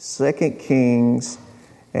2 Kings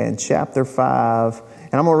and chapter 5.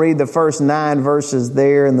 And I'm going to read the first 9 verses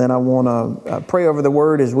there, and then I want to pray over the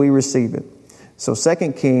word as we receive it. So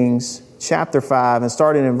 2 Kings chapter 5, and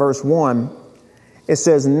starting in verse 1, it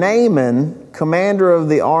says, Naaman, commander of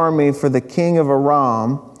the army for the king of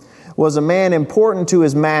Aram, was a man important to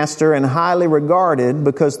his master and highly regarded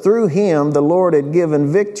because through him the Lord had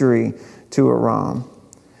given victory to Aram.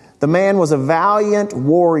 The man was a valiant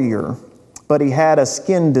warrior, but he had a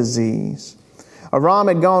skin disease. Aram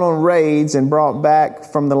had gone on raids and brought back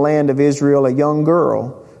from the land of Israel a young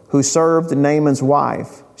girl who served Naaman's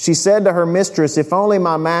wife. She said to her mistress, "If only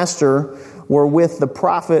my master were with the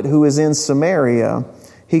prophet who is in Samaria,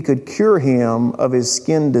 he could cure him of his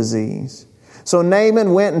skin disease." So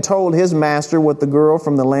Naaman went and told his master what the girl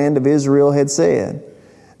from the land of Israel had said.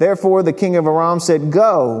 Therefore the king of Aram said,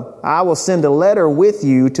 "Go, I will send a letter with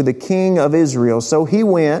you to the king of Israel." So he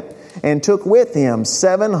went and took with him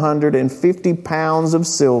 750 pounds of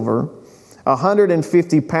silver,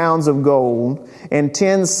 150 pounds of gold, and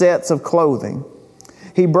 10 sets of clothing.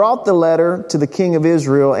 He brought the letter to the king of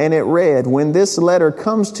Israel, and it read, "When this letter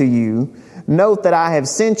comes to you, note that I have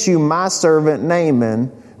sent you my servant Naaman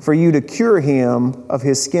for you to cure him of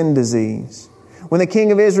his skin disease." When the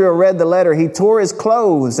king of Israel read the letter, he tore his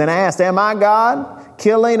clothes and asked, "Am I God,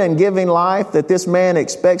 killing and giving life, that this man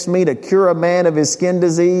expects me to cure a man of his skin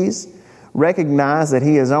disease? Recognize that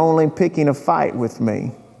he is only picking a fight with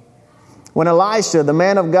me." When Elisha, the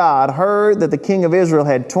man of God, heard that the king of Israel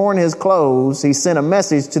had torn his clothes, he sent a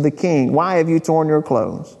message to the king, "Why have you torn your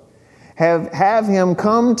clothes? Have him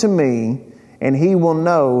come to me, and he will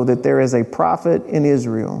know that there is a prophet in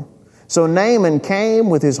Israel." So Naaman came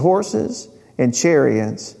with his horses and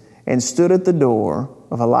chariots and stood at the door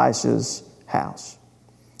of Elisha's house.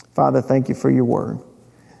 Father, thank you for your word.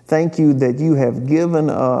 Thank you that you have given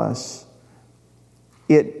us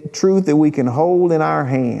truth that we can hold in our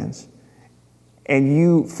hands, and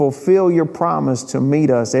you fulfill your promise to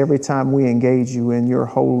meet us every time we engage you in your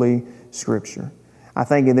holy scripture. I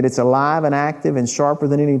thank you that it's alive and active and sharper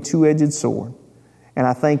than any two-edged sword. And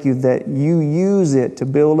I thank you that you use it to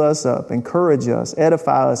build us up, encourage us,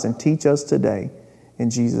 edify us, and teach us today. In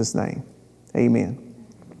Jesus' name, amen.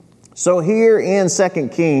 So here in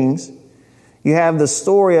 2 Kings, you have the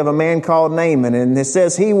story of a man called Naaman, and it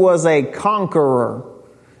says he was a conqueror.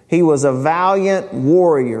 He was a valiant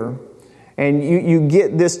warrior. And you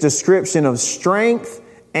get this description of strength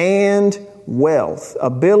and wealth,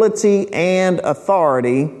 ability and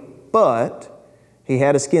authority, but he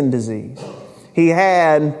had a skin disease. He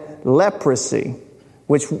had leprosy,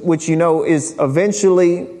 which you know is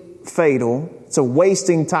eventually fatal. It's a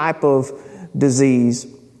wasting type of disease,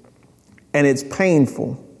 and it's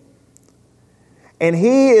painful. And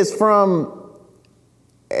he is from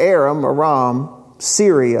Aram,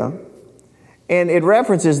 Syria. And it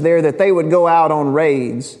references there that they would go out on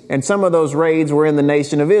raids. And some of those raids were in the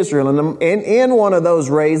nation of Israel. And in one of those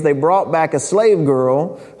raids, they brought back a slave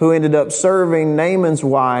girl who ended up serving Naaman's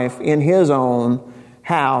wife in his own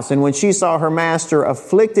house. And when she saw her master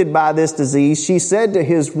afflicted by this disease, she said to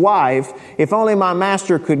his wife, "If only my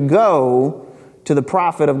master could go to the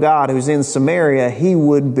prophet of God who's in Samaria, he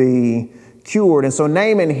would be cured." And so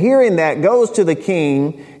Naaman, hearing that, goes to the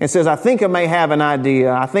king and says, "I think I may have an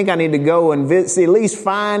idea. I think I need to go and at least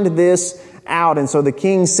find this out." And so the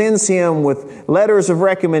king sends him with letters of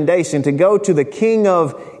recommendation to go to the king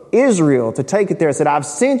of Israel to take it there. I said, "I've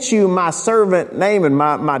sent you my servant Naaman,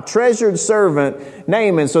 my treasured servant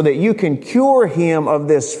Naaman, so that you can cure him of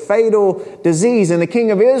this fatal disease." And the king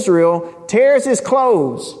of Israel tears his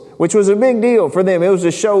clothes, which was a big deal for them. It was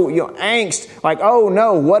to show angst, like, "Oh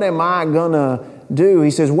no, what am I gonna do?"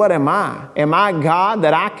 He says, "What am I? Am I God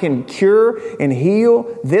that I can cure and heal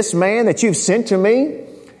this man that you've sent to me?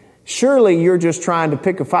 Surely you're just trying to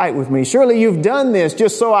pick a fight with me. Surely you've done this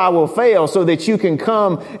just so I will fail, so that you can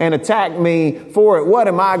come and attack me for it. What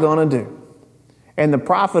am I gonna do?" And the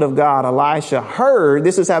prophet of God, Elisha, heard,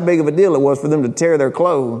 this is how big of a deal it was for them to tear their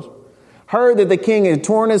clothes, heard that the king had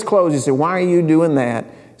torn his clothes. He said, "Why are you doing that?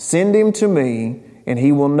 Send him to me, and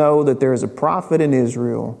he will know that there is a prophet in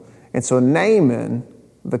Israel." And so Naaman,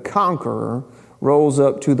 the conqueror, rolls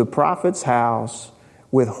up to the prophet's house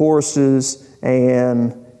with horses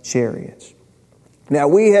and chariots. Now,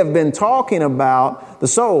 we have been talking about the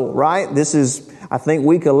soul, right? This is, I think,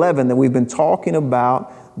 week 11 that we've been talking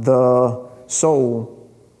about the soul.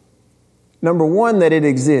 Number one, that it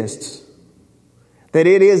exists, that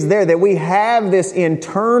it is there, that we have this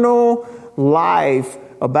internal life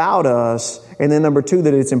about us. And then number two,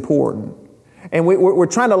 that it's important. And we're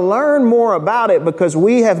trying to learn more about it because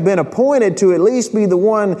we have been appointed to at least be the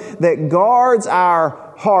one that guards our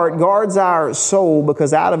heart guards our soul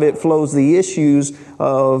because out of it flows the issues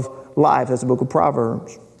of life. That's the book of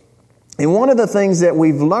Proverbs. And one of the things that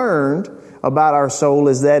we've learned about our soul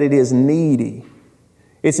is that it is needy.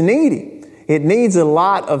 It's needy. It needs a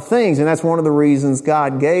lot of things, and that's one of the reasons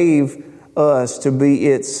God gave us to be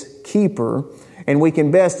its keeper. And we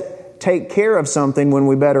can best take care of something when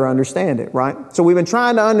we better understand it, right? So we've been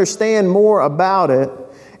trying to understand more about it,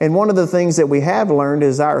 and one of the things that we have learned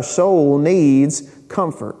is our soul needs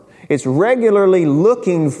comfort. It's regularly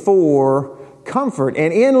looking for comfort,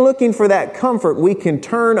 and in looking for that comfort, we can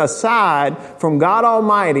turn aside from God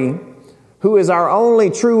Almighty, who is our only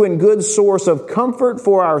true and good source of comfort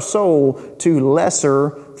for our soul, to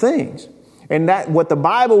lesser things. And that what the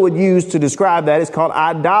Bible would use to describe that is called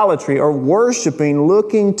idolatry, or worshiping,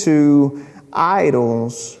 looking to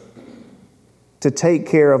idols to take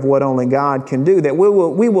care of what only God can do. That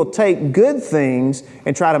we will take good things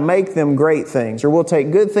and try to make them great things, or we'll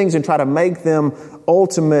take good things and try to make them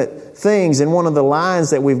ultimate things. And one of the lines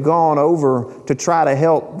that we've gone over to try to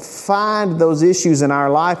help find those issues in our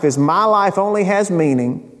life is, my life only has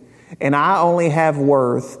meaning and I only have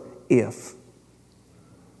worth if.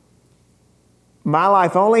 My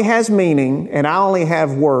life only has meaning and I only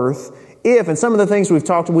have worth if. And some of the things we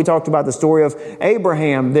talked about the story of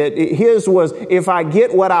Abraham, that his was, if I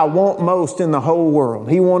get what I want most in the whole world.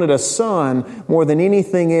 He wanted a son more than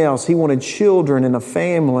anything else. He wanted children and a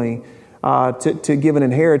family to give an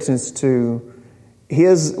inheritance to.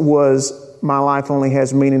 His was, my life only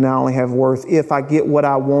has meaning and I only have worth if I get what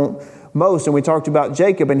I want most. And we talked about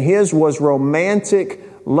Jacob, and his was romantic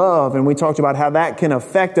love. And we talked about how that can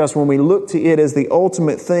affect us when we look to it as the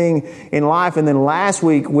ultimate thing in life. And then last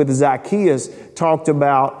week with Zacchaeus talked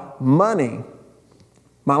about money.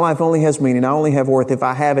 My life only has meaning. I only have worth if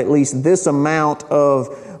I have at least this amount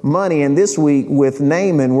of money. And this week with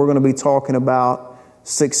Naaman, we're going to be talking about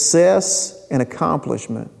success and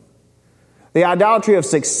accomplishment. The idolatry of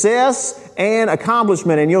success and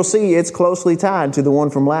accomplishment. And you'll see it's closely tied to the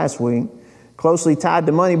one from last week. Closely tied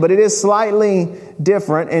to money, but it is slightly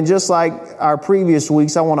different. And just like our previous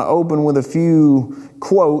weeks, I want to open with a few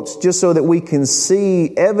quotes just so that we can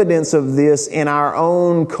see evidence of this in our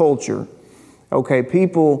own culture. Okay,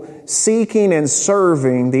 people seeking and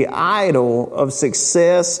serving the idol of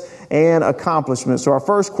success and accomplishment. So our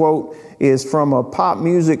first quote is from a pop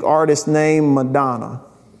music artist named Madonna.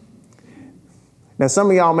 Now,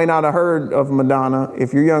 some of y'all may not have heard of Madonna.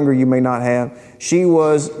 If you're younger, you may not have. She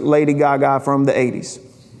was Lady Gaga from the 80s.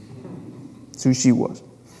 That's who she was.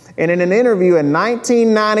 And in an interview in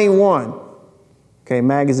 1991,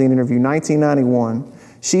 magazine interview, 1991,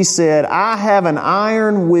 she said, "I have an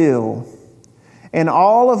iron will, and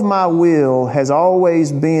all of my will has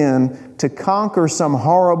always been to conquer some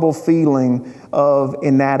horrible feeling of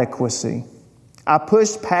inadequacy. I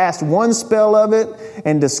pushed past one spell of it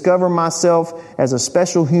and discover myself as a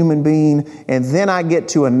special human being. And then I get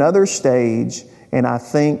to another stage and I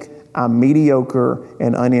think I'm mediocre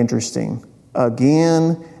and uninteresting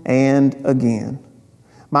again and again.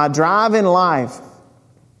 My drive in life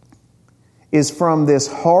is from this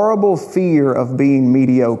horrible fear of being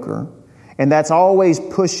mediocre. And that's always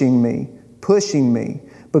pushing me.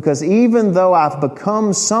 Because even though I've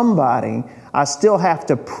become somebody, I still have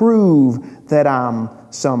to prove that I'm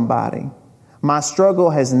somebody. My struggle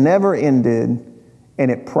has never ended,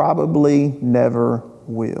 and it probably never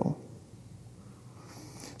will."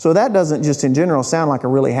 So that doesn't just in general sound like a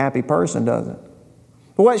really happy person, does it?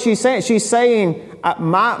 But what she's saying,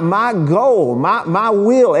 my goal, my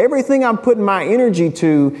will, everything I'm putting my energy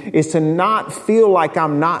to is to not feel like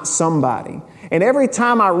I'm not somebody. And every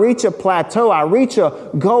time I reach a plateau, I reach a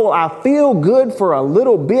goal, I feel good for a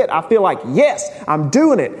little bit. I feel like, yes, I'm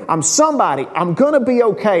doing it. I'm somebody. I'm going to be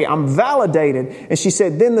okay. I'm validated. And she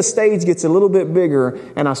said, then the stage gets a little bit bigger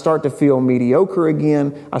and I start to feel mediocre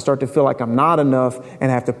again. I start to feel like I'm not enough and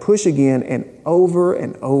I have to push again, and over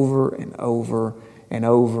and over and over and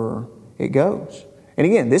over it goes. And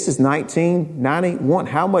again, this is 1991.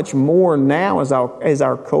 How much more now is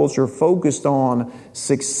our culture focused on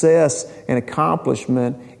success and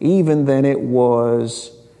accomplishment even than it was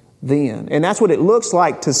then? And that's what it looks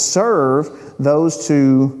like to serve those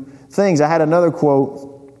two things. I had another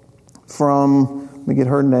quote from, let me get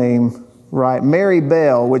her name right, Mary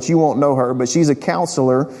Bell, which you won't know her, but she's a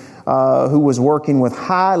counselor who was working with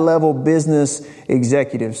high-level business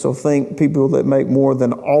executives. So think people that make more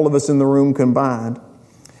than all of us in the room combined.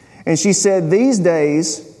 And she said, these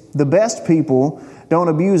days, the best people don't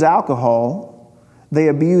abuse alcohol, they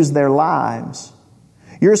abuse their lives.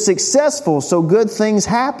 You're successful, so good things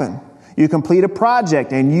happen. You complete a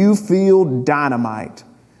project and you feel dynamite.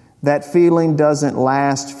 That feeling doesn't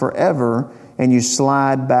last forever, and you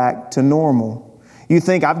slide back to normal. You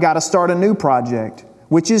think, I've got to start a new project,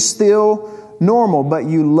 which is still normal, but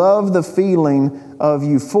you love the feeling of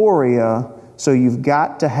euphoria, so you've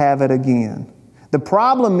got to have it again. The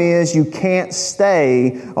problem is you can't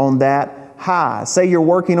stay on that high. Say you're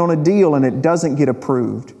working on a deal and it doesn't get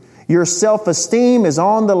approved. Your self-esteem is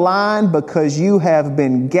on the line because you have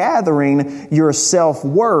been gathering your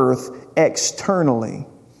self-worth externally.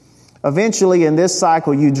 Eventually, in this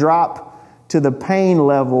cycle, you drop to the pain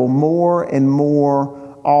level more and more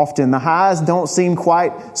often. The highs don't seem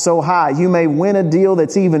quite so high. You may win a deal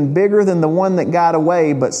that's even bigger than the one that got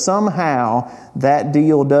away, but somehow that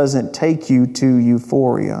deal doesn't take you to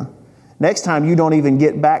euphoria. Next time, you don't even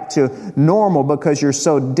get back to normal because you're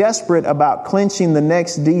so desperate about clinching the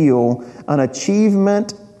next deal. An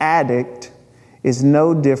achievement addict is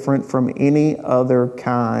no different from any other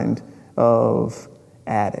kind of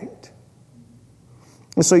addict.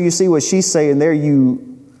 And so you see what she's saying there.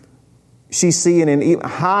 She's seeing in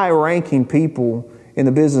high-ranking people in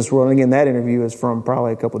the business world. And again, that interview is from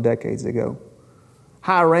probably a couple decades ago.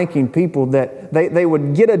 High-ranking people that they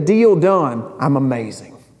would get a deal done. I'm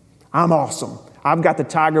amazing. I'm awesome. I've got the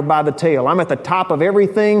tiger by the tail. I'm at the top of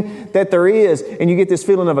everything that there is. And you get this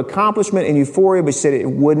feeling of accomplishment and euphoria, but she said it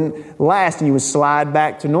wouldn't last and you would slide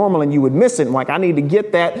back to normal and you would miss it. And like, I need to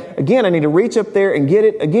get that again. I need to reach up there and get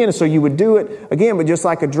it again. So you would do it again, but just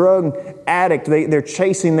like a drug addict, they're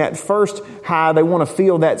chasing that first high. They want to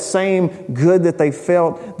feel that same good that they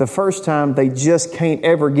felt the first time. They just can't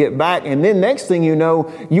ever get back. And then next thing you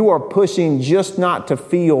know, you are pushing just not to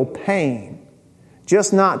feel pain.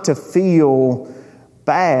 Just not to feel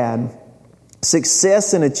bad.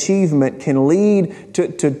 Success and achievement can lead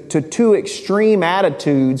to two extreme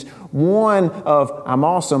attitudes. One of, I'm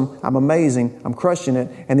awesome, I'm amazing, I'm crushing it.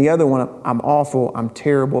 And the other one, I'm awful, I'm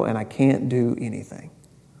terrible, and I can't do anything.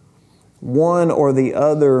 One or the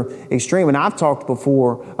other extreme. And I've talked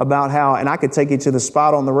before about how, and I could take you to the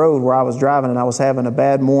spot on the road where I was driving and I was having a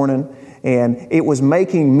bad morning. And it was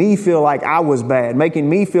making me feel like I was bad, making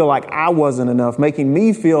me feel like I wasn't enough, making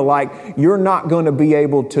me feel like you're not going to be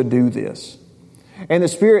able to do this. And the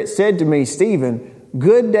Spirit said to me, Stephen,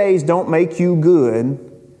 good days don't make you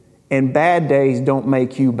good and bad days don't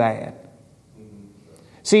make you bad.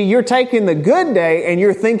 See, you're taking the good day and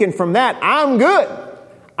you're thinking from that, I'm good.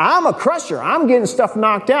 I'm a crusher. I'm getting stuff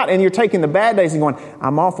knocked out. And you're taking the bad days and going,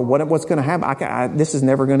 I'm awful. What's going to happen? This is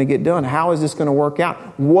never going to get done. How is this going to work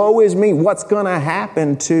out? Woe is me. What's going to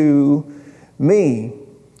happen to me?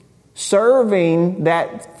 Serving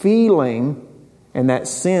that feeling and that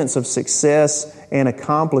sense of success and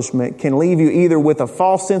accomplishment can leave you either with a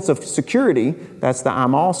false sense of security, that's the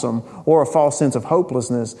I'm awesome, or a false sense of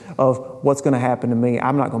hopelessness of what's going to happen to me.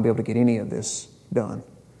 I'm not going to be able to get any of this done,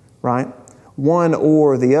 right? One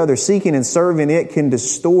or the other. Seeking and serving it can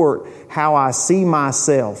distort how I see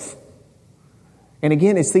myself. And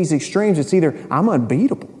again, it's these extremes. It's either I'm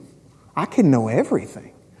unbeatable, I can know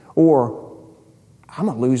everything, or I'm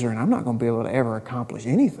a loser and I'm not going to be able to ever accomplish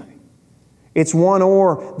anything. It's one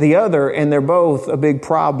or the other, and they're both a big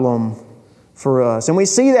problem for us. And we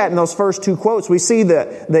see that in those first two quotes. We see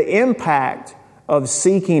the impact of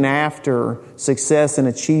seeking after success and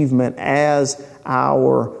achievement as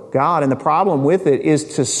our God. And the problem with it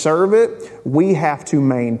is to serve it, we have to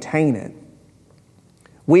maintain it.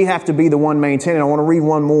 We have to be the one maintaining it. I want to read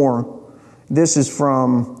one more. This is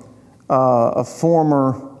from a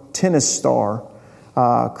former tennis star,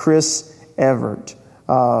 Chris Evert.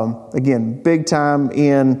 Again, big time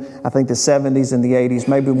in, I think, the 70s and the 80s,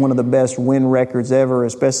 maybe one of the best win records ever,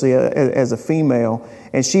 especially as a female.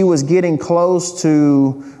 And she was getting close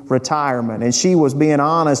to retirement. And she was being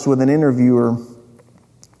honest with an interviewer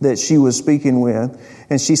that she was speaking with.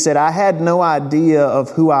 And she said, I had no idea of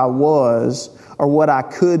who I was or what I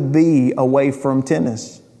could be away from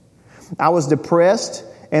tennis. I was depressed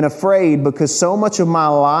and afraid because so much of my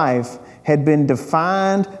life had been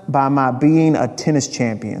defined by my being a tennis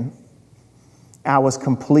champion. I was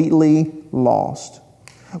completely lost.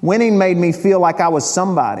 Winning made me feel like I was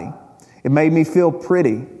somebody. It made me feel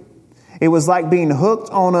pretty. It was like being hooked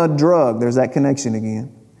on a drug. There's that connection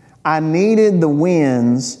again. I needed the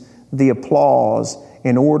wins, the applause,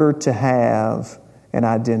 in order to have an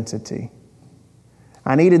identity.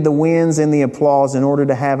 I needed the wins and the applause in order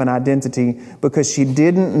to have an identity because she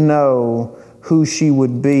didn't know who she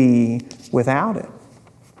would be without it.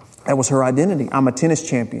 That was her identity. I'm a tennis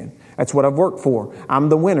champion. That's what I've worked for. I'm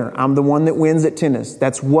the winner. I'm the one that wins at tennis.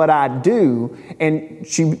 That's what I do. And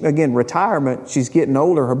she, again, retirement, she's getting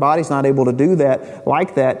older. Her body's not able to do that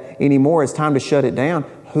like that anymore. It's time to shut it down.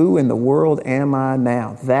 who in the world am I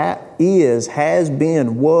now? That is, has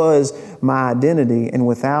been, was my identity, and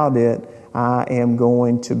without it, I am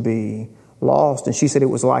going to be lost. And she said it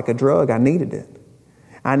was like a drug. I needed it.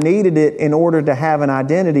 I needed it in order to have an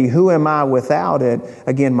identity. Who am I without it?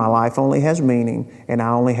 Again, my life only has meaning, and I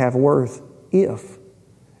only have worth if.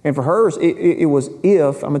 And for hers, it was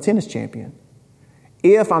if I'm a tennis champion,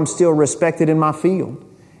 if I'm still respected in my field,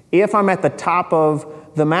 if I'm at the top of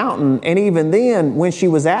the mountain. And even then, when she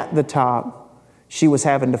was at the top, she was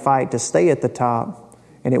having to fight to stay at the top,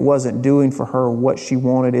 and it wasn't doing for her what she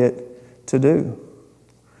wanted it to do.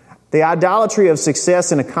 The idolatry of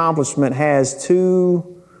success and accomplishment has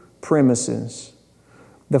two premises.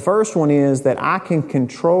 The first one is that I can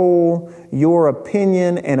control your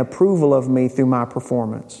opinion and approval of me through my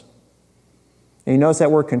performance. And you notice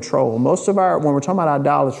that word control. When we're talking about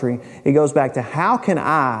idolatry, it goes back to how can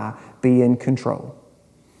I be in control?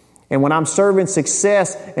 And when I'm serving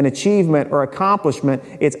success and achievement or accomplishment,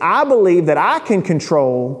 it's I believe that I can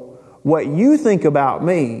control what you think about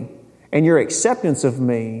me and your acceptance of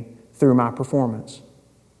me through my performance.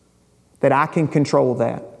 That I can control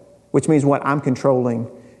that, which means what? I'm controlling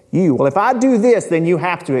you. Well, if I do this, then you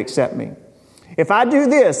have to accept me. If I do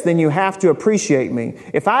this, then you have to appreciate me.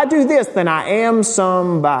 If I do this, then I am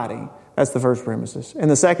somebody. That's the first premises. And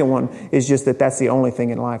the second one is just that that's the only thing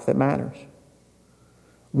in life that matters.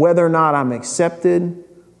 Whether or not I'm accepted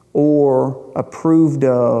or approved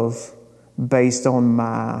of based on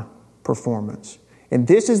my performance. And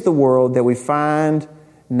this is the world that we find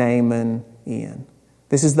Naaman in.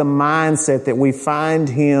 This is the mindset that we find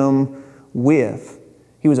him with.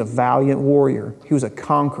 He was a valiant warrior. He was a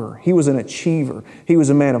conqueror. He was an achiever. He was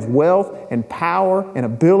a man of wealth and power and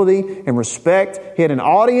ability and respect. He had an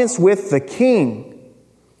audience with the king.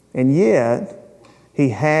 And yet, he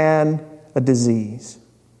had a disease.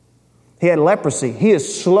 He had leprosy. He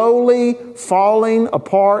is slowly falling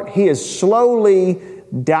apart. He is slowly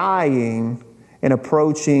dying and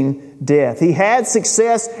approaching death. He had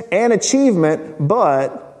success and achievement,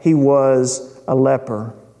 but he was a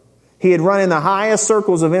leper. He had run in the highest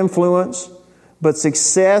circles of influence, but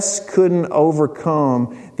success couldn't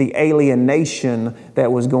overcome the alienation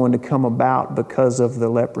that was going to come about because of the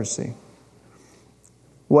leprosy.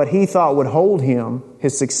 What he thought would hold him,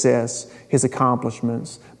 his success, his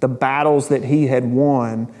accomplishments, the battles that he had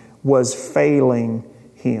won, was failing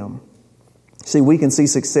him. See, we can see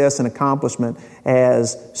success and accomplishment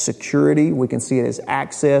as security. We can see it as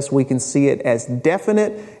access. We can see it as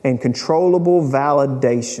definite and controllable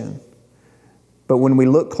validation. But when we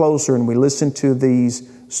look closer and we listen to these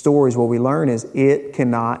stories, what we learn is it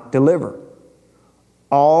cannot deliver.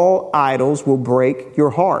 All idols will break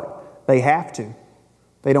your heart. They have to.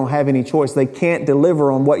 They don't have any choice. They can't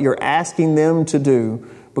deliver on what you're asking them to do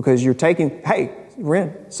because you're taking, hey,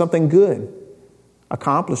 Ren, something good.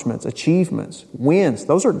 Accomplishments, achievements, wins,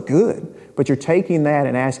 those are good. But you're taking that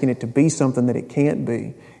and asking it to be something that it can't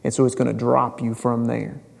be. And so it's going to drop you from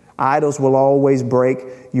there. Idols will always break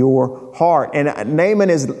your heart. And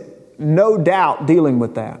Naaman is no doubt dealing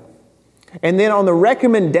with that. And then on the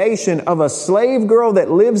recommendation of a slave girl that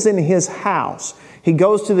lives in his house, he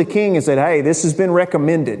goes to the king and said, hey, this has been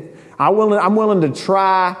recommended. I'm willing to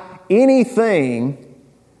try anything.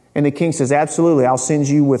 And the king says, absolutely, I'll send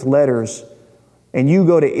you with letters. And you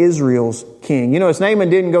go to Israel's king. You know,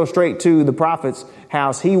 Naaman didn't go straight to the prophet's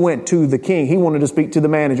house. He went to the king. He wanted to speak to the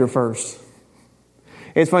manager first.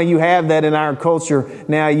 It's funny, you have that in our culture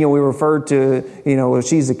now. You know, we refer to,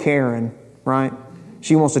 she's a Karen, right?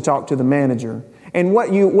 She wants to talk to the manager. And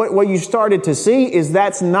what you started to see is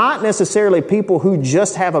that's not necessarily people who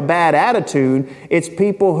just have a bad attitude. It's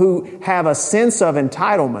people who have a sense of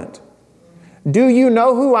entitlement. Do you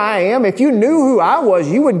know who I am? If you knew who I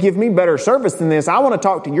was, you would give me better service than this. I want to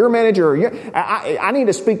talk to your manager. Or I need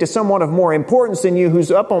to speak to someone of more importance than you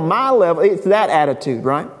who's up on my level. It's that attitude,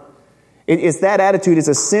 right? It's that attitude. It's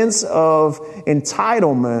a sense of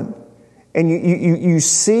entitlement. And you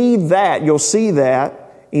see that. You'll see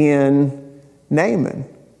that in Naaman.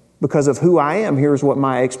 Because of who I am, here's what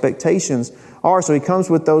my expectations are. So he comes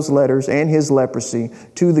with those letters and his leprosy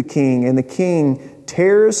to the king. And the king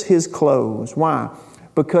tears his clothes. Why?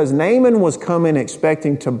 Because Naaman was coming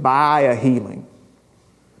expecting to buy a healing.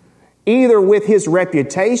 Either with his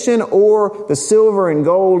reputation or the silver and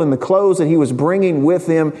gold and the clothes that he was bringing with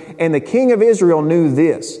him. And the king of Israel knew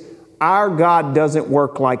this. Our God doesn't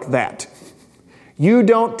work like that. You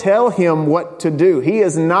don't tell him what to do. He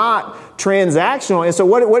is not transactional. And so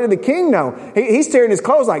what did the king know? He's tearing his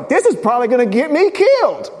clothes like, this is probably going to get me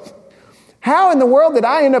killed. How in the world did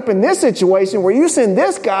I end up in this situation where you send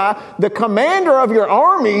this guy, the commander of your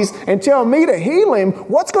armies, and tell me to heal him?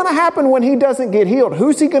 What's going to happen when he doesn't get healed?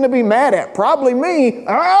 Who's he going to be mad at? Probably me.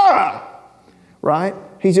 Right?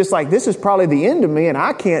 He's just like, this is probably the end of me, and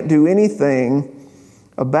I can't do anything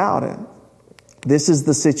about it. This is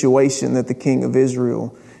the situation that the king of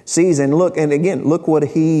Israel sees. And look what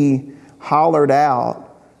he hollered out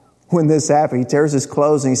when this happened. He tears his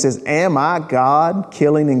clothes and he says, am I God,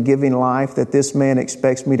 killing and giving life, that this man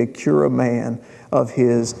expects me to cure a man of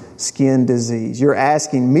his skin disease? You're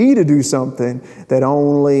asking me to do something that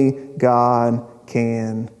only God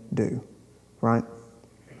can do, right?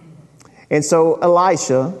 And so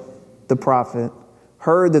Elisha, the prophet,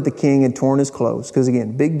 heard that the king had torn his clothes, because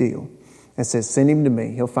again, big deal, and says, send him to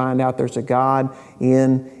me. He'll find out there's a God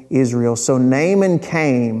in Israel. So Naaman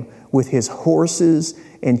came with his horses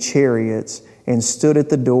and chariots and stood at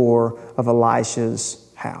the door of Elisha's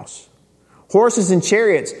house. Horses and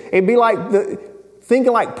chariots. It'd be like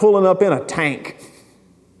thinking like pulling up in a tank,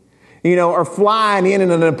 or flying in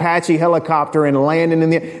an Apache helicopter and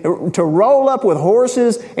landing to roll up with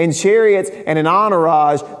horses and chariots and an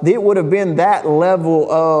entourage. It would have been that level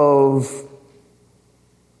of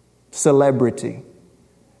celebrity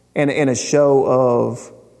and a show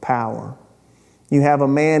of power. You have a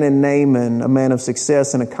man in Naaman, a man of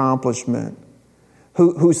success and accomplishment,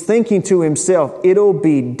 who's thinking to himself, it'll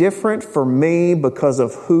be different for me because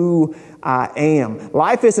of who I am.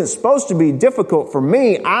 Life isn't supposed to be difficult for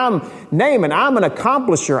me. I'm Naaman. I'm an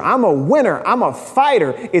accomplisher. I'm a winner. I'm a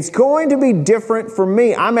fighter. It's going to be different for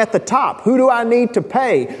me. I'm at the top. Who do I need to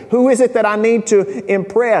pay? Who is it that I need to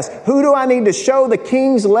impress? Who do I need to show the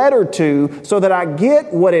king's letter to so that I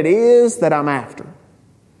get what it is that I'm after?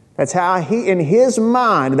 That's how in his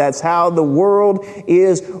mind, that's how the world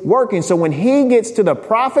is working. So when he gets to the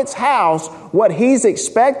prophet's house, what he's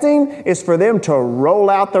expecting is for them to roll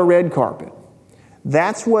out the red carpet.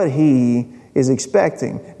 That's what he is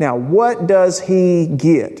expecting. Now, what does he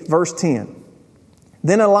get? Verse 10.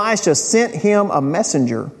 Then Elisha sent him a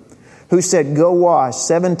messenger who said, go wash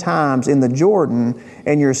 7 times in the Jordan,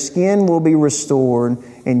 and your skin will be restored,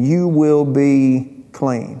 and you will be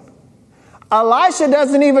clean. Elisha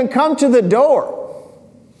doesn't even come to the door.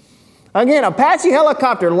 Again, Apache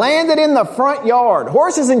helicopter landed in the front yard.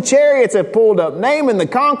 Horses and chariots have pulled up. Naaman the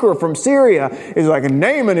conqueror from Syria is like,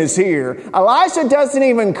 Naaman is here. Elisha doesn't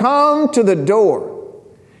even come to the door.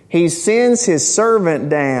 He sends his servant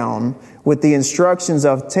down with the instructions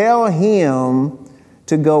of tell him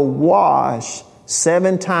to go wash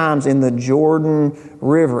 7 times in the Jordan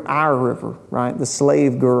River, our river, right? The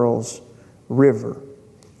slave girls' river.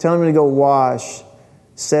 Tell him to go wash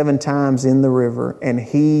 7 times in the river and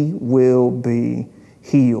he will be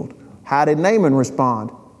healed. How did Naaman respond?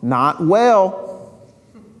 Not well.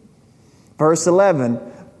 Verse 11.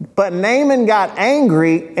 But Naaman got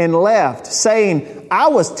angry and left, saying, I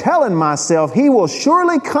was telling myself, he will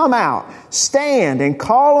surely come out, stand and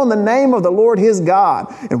call on the name of the Lord his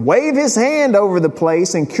God, and wave his hand over the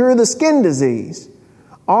place and cure the skin disease.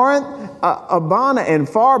 Aren't Abana and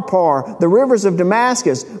Pharpar, the rivers of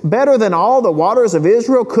Damascus, better than all the waters of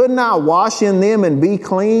Israel? Couldn't I wash in them and be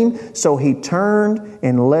clean? So he turned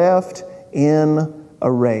and left in a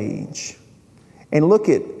rage. And look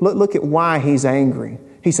at why he's angry.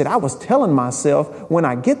 He said, I was telling myself, when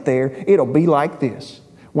I get there, it'll be like this.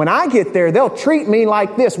 When I get there, they'll treat me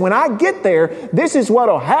like this. When I get there, this is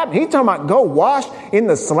what'll happen. He's talking about go wash in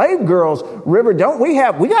the slave girls' river. We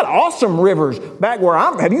got awesome rivers back where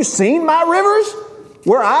have you seen my rivers?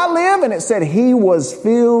 Where I live? And it said he was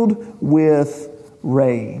filled with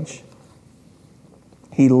rage.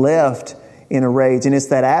 He left in a rage. And it's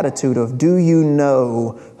that attitude of, do you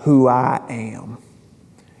know who I am?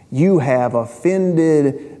 You have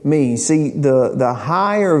offended me. See, the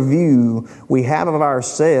higher view we have of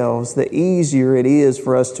ourselves, the easier it is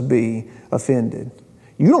for us to be offended.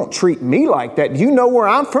 You don't treat me like that. Do you know where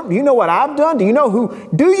I'm from? Do you know what I've done? Do you know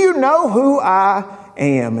who I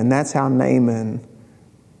am? And that's how Naaman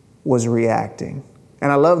was reacting.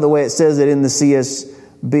 And I love the way it says it in the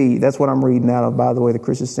CSB. That's what I'm reading out of, by the way, the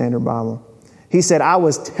Christian Standard Bible. He said, I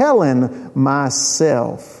was telling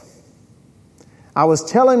myself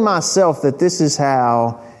that this is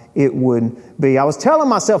how it would be. I was telling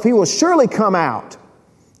myself he will surely come out,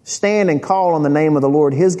 stand and call on the name of the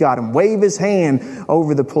Lord his God and wave his hand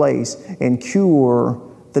over the place and cure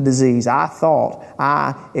the disease.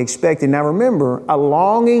 I expected. Now remember, a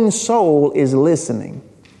longing soul is listening.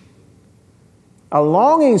 A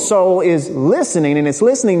longing soul is listening, and it's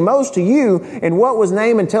listening most to you. And what was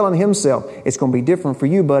Naaman telling himself? It's going to be different for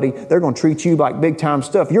you, buddy. They're going to treat you like big time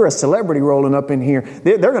stuff. You're a celebrity rolling up in here.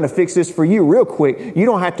 They're going to fix this for you real quick. You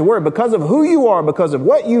don't have to worry. Because of who you are, because of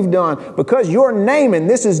what you've done, because you're Naaman,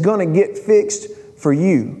 this is going to get fixed for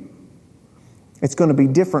you. It's going to be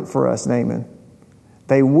different for us, Naaman.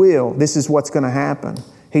 They will. This is what's going to happen.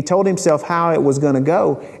 He told himself how it was going to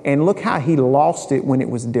go, and look how he lost it when it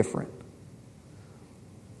was different.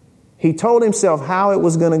 He told himself how it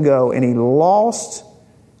was going to go, and he lost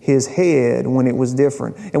his head when it was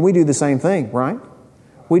different. And we do the same thing, right?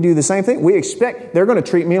 We do the same thing. We expect they're going to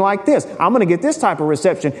treat me like this. I'm going to get this type of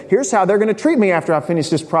reception. Here's how they're going to treat me after I finish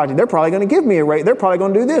this project. They're probably going to give me a rate. They're probably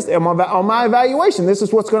going to do this on my evaluation. This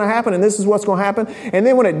is what's going to happen, and this is what's going to happen. And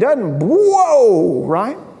then when it doesn't, whoa,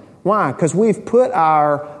 right? Why? Because we've put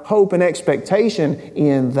our hope and expectation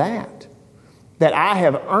in that I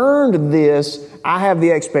have earned this. I have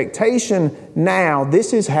the expectation now.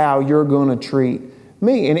 This is how you're going to treat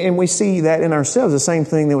me. And we see that in ourselves, the same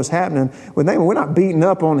thing that was happening with Naaman. We're not beating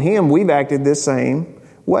up on him. We've acted this same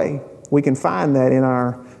way. We can find that in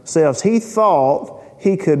ourselves. He thought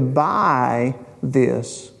he could buy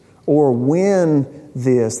this or win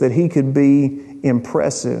this, that he could be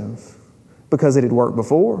impressive because it had worked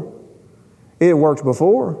before. It had worked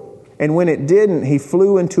before. And when it didn't, he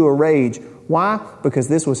flew into a rage. Why? Because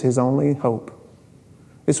this was his only hope.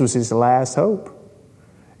 This was his last hope.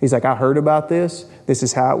 He's like, I heard about this. This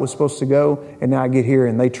is how it was supposed to go. And now I get here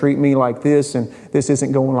and they treat me like this. And this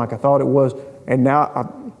isn't going like I thought it was. And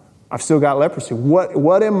now I've still got leprosy.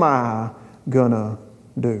 What am I going to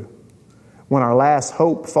do? When our last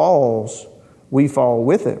hope falls, we fall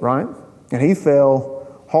with it, right? And he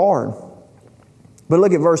fell hard. But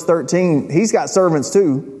look at verse 13. He's got servants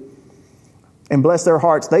too. And bless their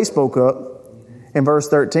hearts, they spoke up. In verse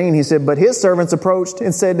 13, he said, but his servants approached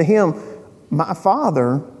and said to him, my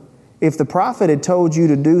father, if the prophet had told you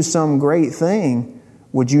to do some great thing,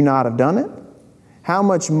 would you not have done it? How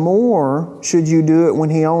much more should you do it when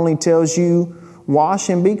he only tells you, wash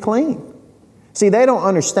and be clean? See, they don't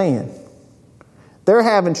understand. They're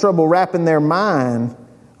having trouble wrapping their mind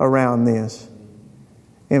around this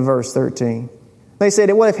in verse 13. They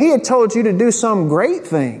said, well, if he had told you to do some great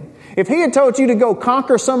thing, if he had told you to go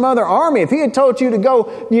conquer some other army, if he had told you to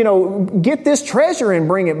go, get this treasure and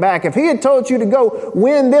bring it back, if he had told you to go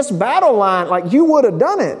win this battle line, like you would have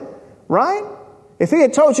done it, right? If he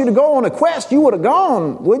had told you to go on a quest, you would have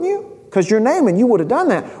gone, wouldn't you? Because you're Naaman, you would have done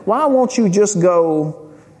that. Why won't you just go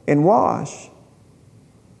and wash?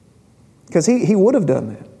 Because he would have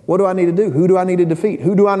done that. What do I need to do? Who do I need to defeat?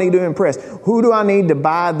 Who do I need to impress? Who do I need to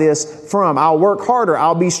buy this from? I'll work harder.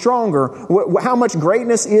 I'll be stronger. How much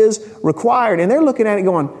greatness is required? And they're looking at it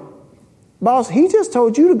going, boss, he just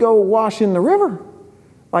told you to go wash in the river.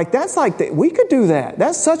 Like that's we could do that.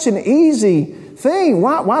 That's such an easy thing.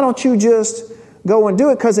 Why don't you just go and do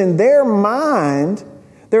it? Because in their mind,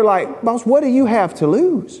 they're like, boss, what do you have to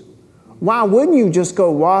lose? Why wouldn't you just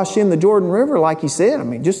go wash in the Jordan River like he said? I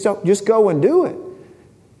mean, just go and do it.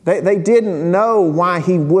 They didn't know why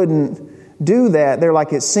he wouldn't do that. They're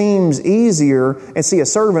like, it seems easier. And see, a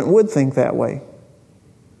servant would think that way.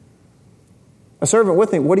 A servant would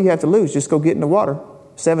think, what do you have to lose? Just go get in the water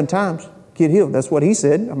 7 times, get healed. That's what he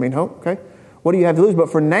said. I mean, okay. What do you have to lose?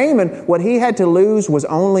 But for Naaman, what he had to lose was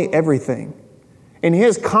only everything. In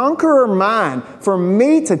his conqueror mind, for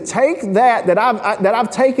me to take that I've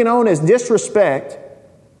taken on as disrespect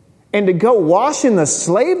and to go wash in the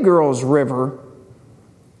slave girl's river,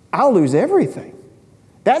 I'll lose everything.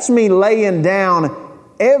 That's me laying down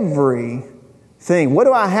everything. What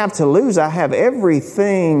do I have to lose? I have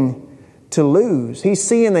everything to lose. He's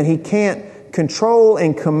seeing that he can't control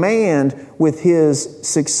and command with his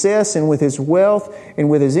success and with his wealth and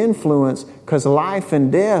with his influence because life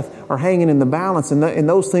and death are hanging in the balance and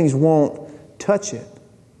those things won't touch it.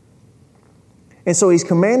 And so he's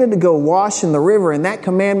commanded to go wash in the river, and that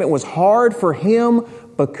commandment was hard for him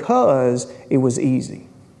because it was easy.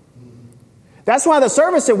 That's why the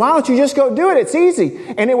servant said, why don't you just go do it? It's easy.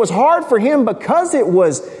 And it was hard for him because it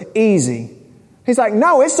was easy. He's like,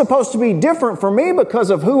 no, it's supposed to be different for me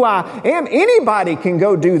because of who I am. Anybody can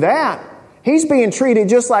go do that. He's being treated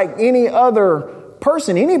just like any other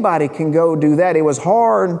person. Anybody can go do that. It was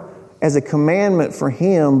hard as a commandment for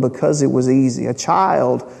him because it was easy. A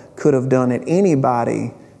child could have done it.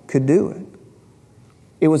 Anybody could do it.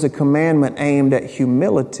 It was a commandment aimed at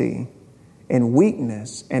humility and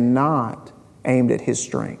weakness and not aimed at his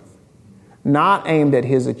strength, not aimed at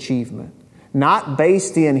his achievement, not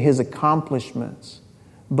based in his accomplishments,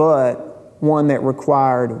 but one that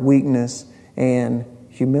required weakness and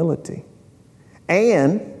humility.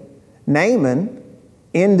 And Naaman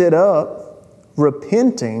ended up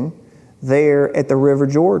repenting there at the River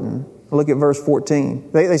Jordan. Look at verse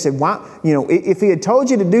 14. They said, why, if he had told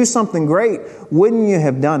you to do something great, wouldn't you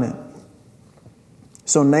have done it?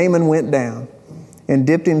 So Naaman went down and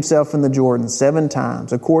dipped himself in the Jordan 7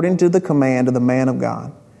 times, according to the command of the man of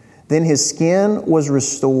God. Then his skin was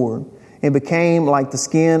restored and became like the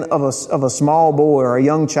skin of a small boy or a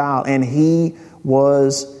young child, and he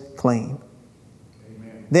was clean.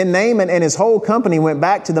 Amen. Then Naaman and his whole company went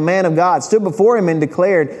back to the man of God, stood before him and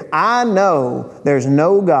declared, I know there's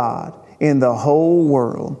no God in the whole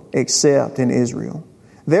world except in Israel.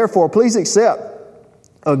 Therefore, please accept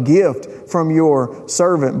a gift from your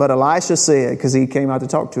servant. But Elisha said, because he came out to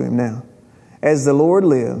talk to him now, as the Lord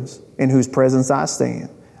lives, in whose presence I stand,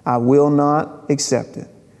 I will not accept it.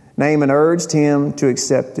 Naaman urged him to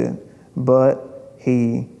accept it, but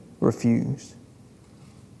he refused.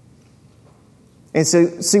 And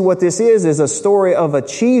so, see, what this is a story of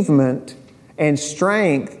achievement and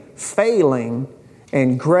strength failing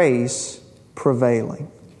and grace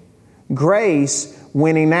prevailing. Grace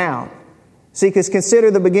winning out. See, because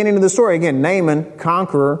consider the beginning of the story. Again, Naaman,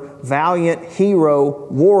 conqueror, valiant, hero,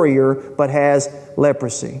 warrior, but has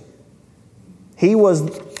leprosy. He was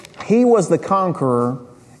the conqueror,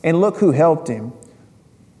 and look who helped him.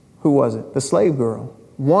 Who was it? The slave girl.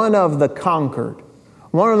 One of the conquered.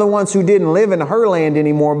 One of the ones who didn't live in her land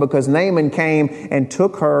anymore because Naaman came and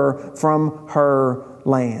took her from her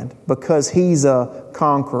land because he's a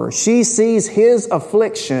conqueror. She sees his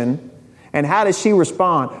affliction, and how does she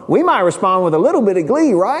respond? We might respond with a little bit of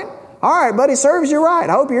glee, right? All right, buddy, serves you right.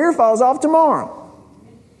 I hope your ear falls off tomorrow.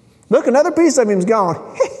 Look, another piece of him's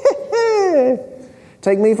gone.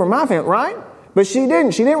 Take me from my family, right? But she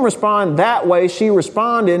didn't. She didn't respond that way. She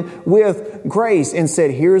responded with grace and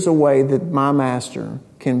said, here's a way that my master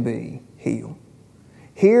can be healed.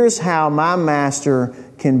 Here's how my master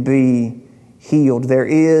can be healed. There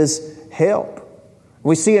is help.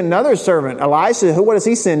 We see another servant, Elisha. What does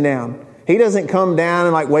he send down? He doesn't come down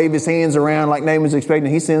and wave his hands around like Naaman's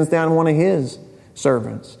expecting. He sends down one of his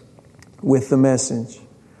servants with the message.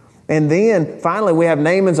 And then finally we have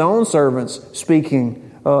Naaman's own servants speaking.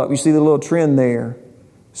 You see the little trend there.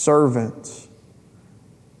 Servants.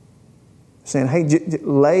 Saying, hey,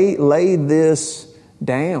 lay this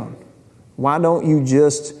down. Why don't you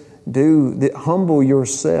just humble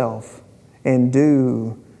yourself and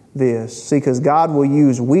do this? See, because God will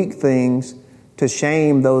use weak things to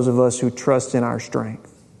shame those of us who trust in our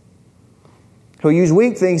strength. He'll use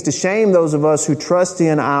weak things to shame those of us who trust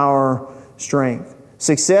in our strength.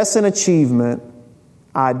 Success and achievement,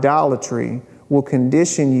 idolatry, will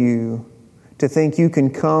condition you to think you can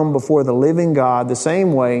come before the living God the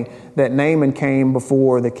same way that Naaman came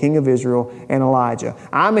before the king of Israel and Elijah.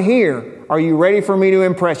 I'm here. Are you ready for me to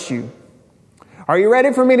impress you? Are you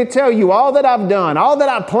ready for me to tell you all that I've done, all that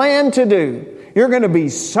I plan to do? You're going to be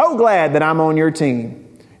so glad that I'm on your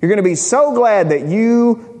team. You're going to be so glad that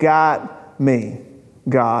you got me,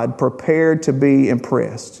 God, prepared to be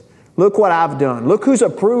impressed. Look what I've done. Look whose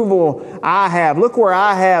approval I have. Look where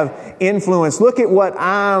I have influence. Look at what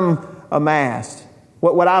I'm amassed,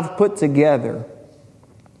 what I've put together.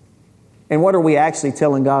 And what are we actually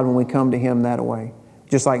telling God when we come to Him that way?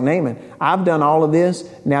 Just like Naaman, I've done all of this.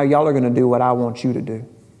 Now y'all are going to do what I want you to do.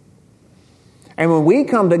 And when we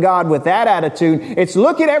come to God with that attitude, it's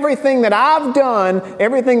look at everything that I've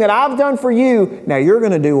done for you. Now you're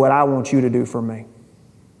going to do what I want you to do for me.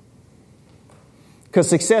 Because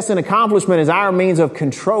success and accomplishment is our means of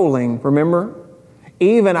controlling, remember?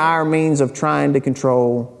 Even our means of trying to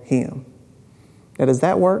control Him. Now, does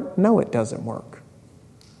that work? No, it doesn't work.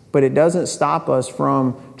 But it doesn't stop us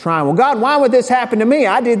from trying. Well, God, why would this happen to me?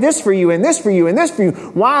 I did this for you and this for you and this for you.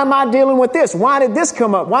 Why am I dealing with this? Why did this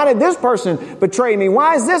come up? Why did this person betray me?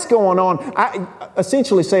 Why is this going on?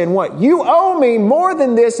 Essentially saying what? You owe me more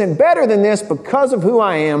than this and better than this because of who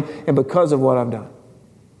I am and because of what I've done.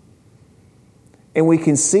 And we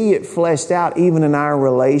can see it fleshed out even in our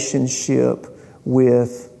relationship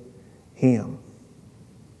with Him.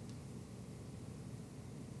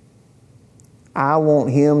 I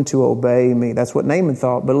want Him to obey me. That's what Naaman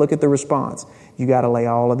thought, but look at the response. You got to lay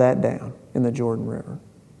all of that down in the Jordan River.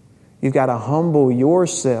 You've got to humble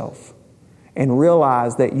yourself and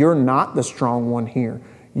realize that you're not the strong one here.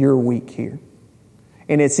 You're weak here.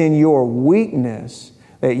 And it's in your weakness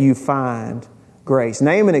that you find grace.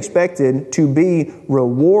 Naaman expected to be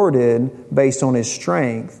rewarded based on his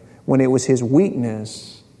strength when it was his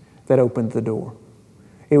weakness that opened the door.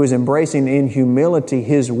 It was embracing in humility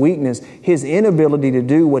his weakness, his inability to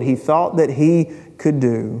do what he thought that he could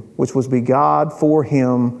do, which was be God for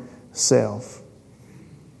himself.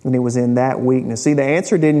 And it was in that weakness. See, the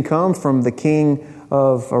answer didn't come from the king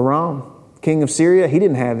of Aram. King of Syria, he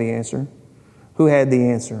didn't have the answer. Who had the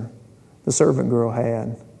answer? The servant girl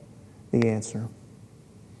had the answer.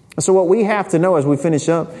 So what we have to know as we finish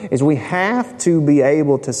up is we have to be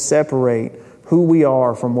able to separate who we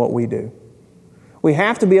are from what we do. We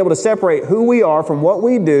have to be able to separate who we are from what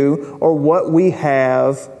we do or what we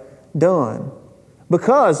have done.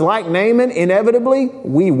 Because, like Naaman, inevitably,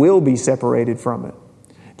 we will be separated from it.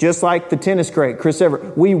 Just like the tennis great, Chris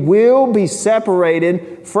Evert, we will be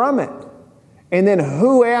separated from it. And then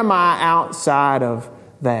who am I outside of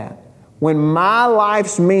that? When my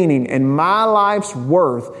life's meaning and my life's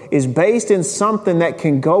worth is based in something that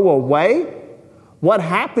can go away, what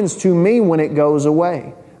happens to me when it goes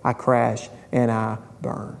away? I crash and I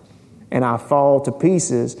burn. And I fall to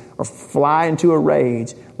pieces or fly into a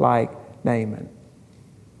rage like Naaman.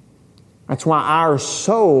 That's why our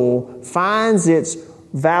soul finds its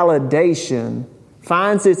validation,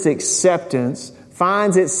 finds its acceptance,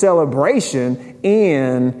 finds its celebration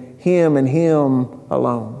in Him and Him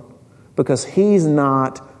alone. Because He's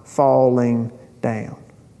not falling down.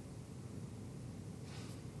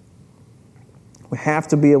 We have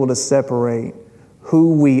to be able to separate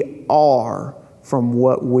who we are from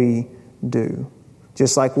what we do.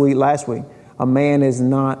 Just like last week, a man is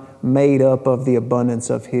not made up of the abundance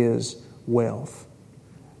of his wealth.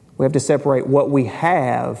 We have to separate what we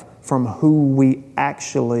have from who we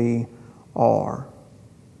actually are.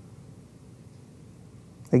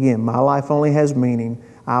 Again, my life only has meaning.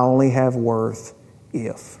 I only have worth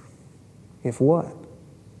if. If what?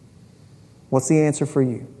 What's the answer for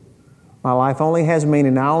you? My life only has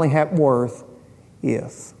meaning. I only have worth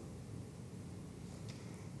if.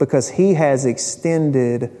 Because He has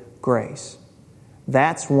extended grace.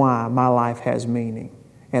 That's why my life has meaning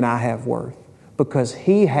and I have worth. Because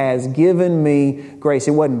He has given me grace.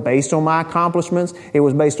 It wasn't based on my accomplishments. It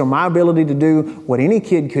was based on my ability to do what any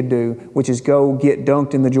kid could do, which is go get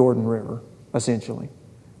dunked in the Jordan River, essentially.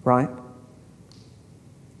 Right?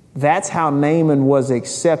 That's how Naaman was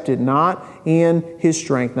accepted, not in his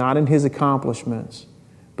strength, not in his accomplishments,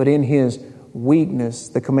 but in his weakness.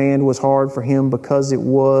 The command was hard for him because it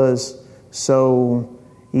was so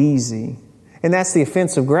easy. And that's the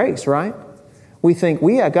offense of grace, right? We think,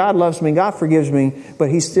 God loves me, God forgives me, but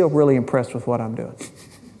He's still really impressed with what I'm doing.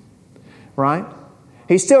 Right?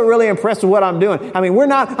 He's still really impressed with what I'm doing. I mean,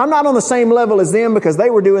 I'm not on the same level as them because they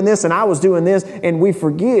were doing this and I was doing this. And we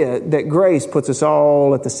forget that grace puts us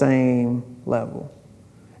all at the same level.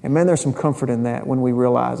 And man, there's some comfort in that when we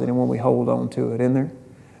realize it and when we hold on to it, isn't there?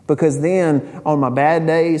 Because then on my bad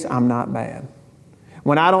days, I'm not bad.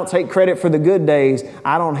 When I don't take credit for the good days,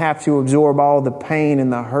 I don't have to absorb all the pain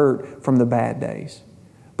and the hurt from the bad days.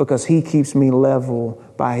 Because He keeps me level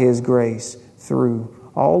by His grace through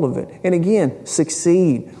all of it. And again,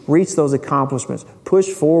 succeed, reach those accomplishments, push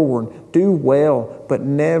forward, do well, but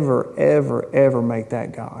never, ever, ever make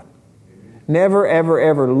that God. Never, ever,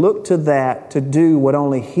 ever look to that to do what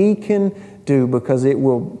only He can do, because it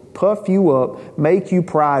will puff you up, make you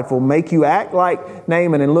prideful, make you act like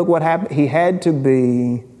Naaman. And look what happened. He had to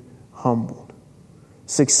be humbled.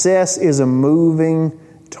 Success is a moving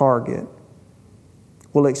target.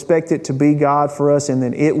 We'll expect it to be God for us, and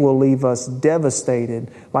then it will leave us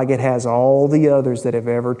devastated like it has all the others that have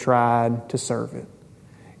ever tried to serve it.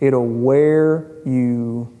 It'll wear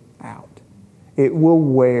you out. It will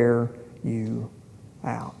wear you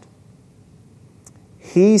out.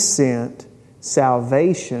 He sent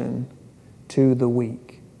salvation to the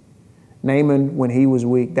weak. Naaman, when he was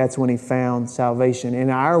weak, that's when he found salvation. In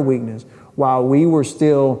our weakness, while we were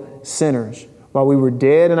still sinners, while we were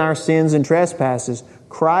dead in our sins and trespasses,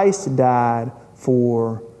 Christ died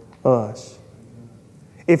for us.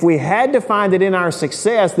 If we had to find it in our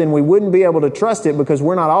success, then we wouldn't be able to trust it, because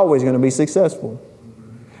we're not always going to be successful.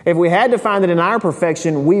 If we had to find it in our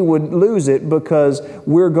perfection, we would lose it, because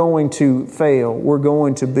we're going to fail. We're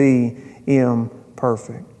going to be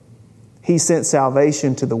imperfect. He sent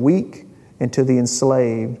salvation to the weak and to the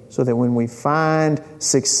enslaved, so that when we find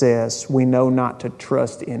success, we know not to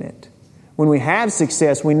trust in it. When we have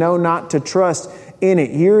success, we know not to trust in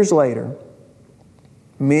it. Years later,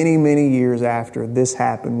 many, many years after this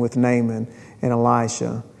happened with Naaman and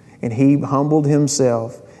Elisha, and he humbled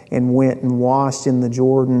himself and went and washed in the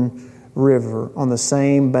Jordan River. On the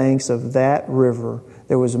same banks of that river,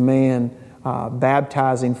 there was a man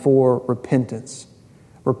baptizing for repentance.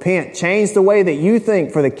 Repent, change the way that you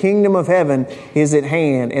think, for the kingdom of heaven is at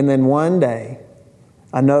hand. And then one day,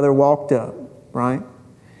 another walked up, right?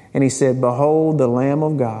 And he said, "Behold the Lamb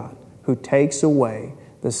of God who takes away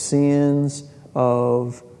the sins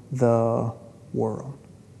of the world."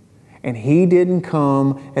 And He didn't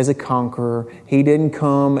come as a conqueror. He didn't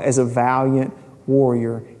come as a valiant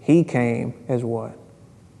warrior. He came as what?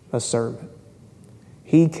 A servant.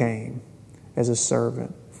 He came as a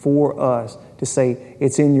servant for us to say,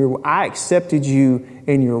 I accepted you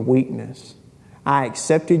in your weakness. I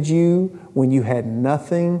accepted you when you had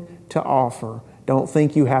nothing to offer. Don't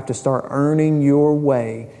think you have to start earning your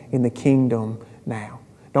way in the kingdom now.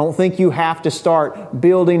 Don't think you have to start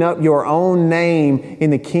building up your own name in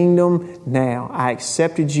the kingdom now. I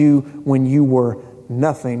accepted you when you were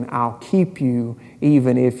nothing. I'll keep you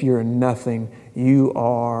even if you're nothing. You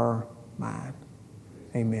are mine.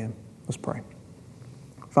 Amen. Let's pray.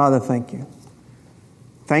 Father, thank you.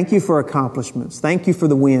 Thank you for accomplishments. Thank you for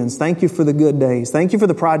the wins. Thank you for the good days. Thank you for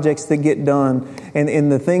the projects that get done and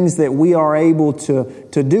the things that we are able to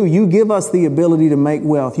do. You give us the ability to make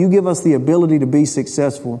wealth. You give us the ability to be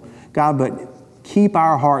successful. God, but keep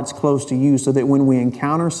our hearts close to you so that when we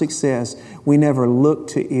encounter success, we never look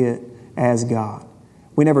to it as God.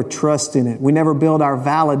 We never trust in it. We never build our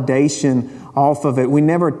validation off of it. We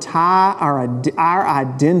never tie our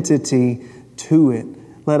identity to it.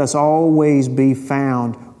 Let us always be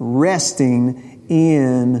found resting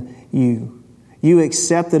in you. You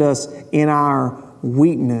accepted us in our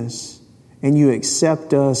weakness, and you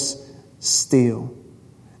accept us still.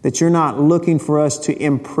 That you're not looking for us to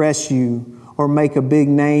impress you or make a big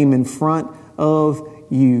name in front of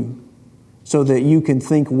you so that you can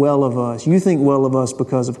think well of us. You think well of us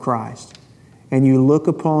because of Christ, and you look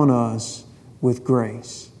upon us with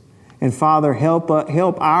grace. And Father, help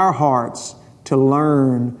our hearts to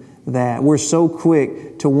learn that. We're so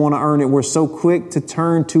quick to want to earn it. We're so quick to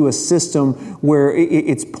turn to a system where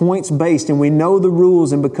it's points-based and we know the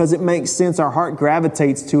rules, and because it makes sense, our heart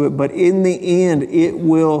gravitates to it. But in the end, it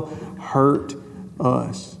will hurt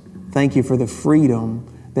us. Thank you for the freedom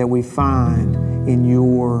that we find in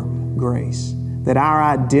your grace. That our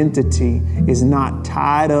identity is not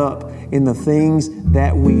tied up in the things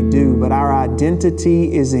that we do, but our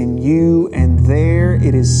identity is in you, and there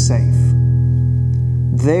it is safe.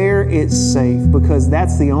 There it's safe, because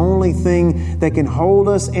that's the only thing that can hold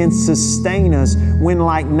us and sustain us when,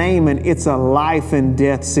 like Naaman, it's a life and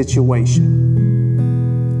death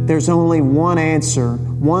situation. There's only one answer,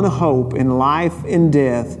 one hope in life and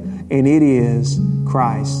death, and it is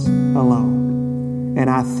Christ alone. And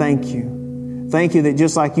I thank you. Thank you that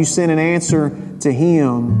just like you sent an answer to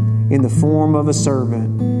Him in the form of a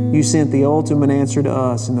servant, you sent the ultimate answer to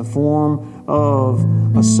us in the form of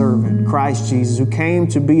a servant, Christ Jesus, who came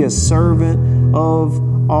to be a servant of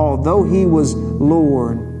all. Though He was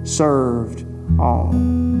Lord, served all.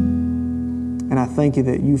 And I thank you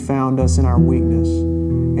that you found us in our weakness,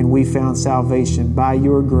 and we found salvation by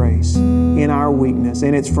your grace in our weakness.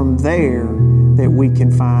 And it's from there that we can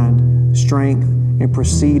find strength and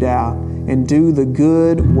proceed out and do the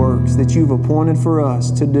good works that you've appointed for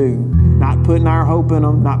us to do. Not putting our hope in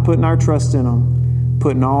them, not putting our trust in them,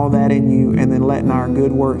 putting all that in you, and then letting our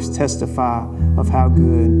good works testify of how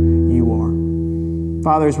good you are.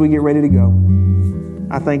 Father, as we get ready to go,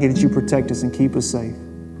 I thank you that you protect us and keep us safe.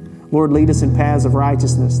 Lord, lead us in paths of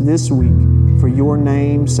righteousness this week for your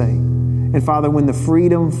name's sake. And Father, when the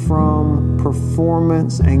freedom from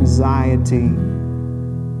performance anxiety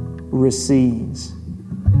recedes,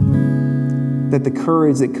 that the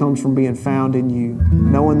courage that comes from being found in you,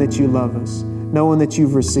 knowing that you love us, knowing that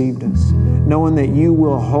you've received us, knowing that you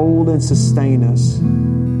will hold and sustain us,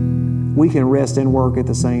 we can rest and work at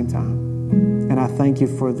the same time. And I thank you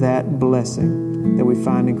for that blessing that we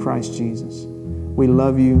find in Christ Jesus. We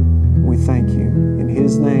love you. We thank you. In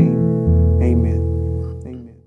His name, amen.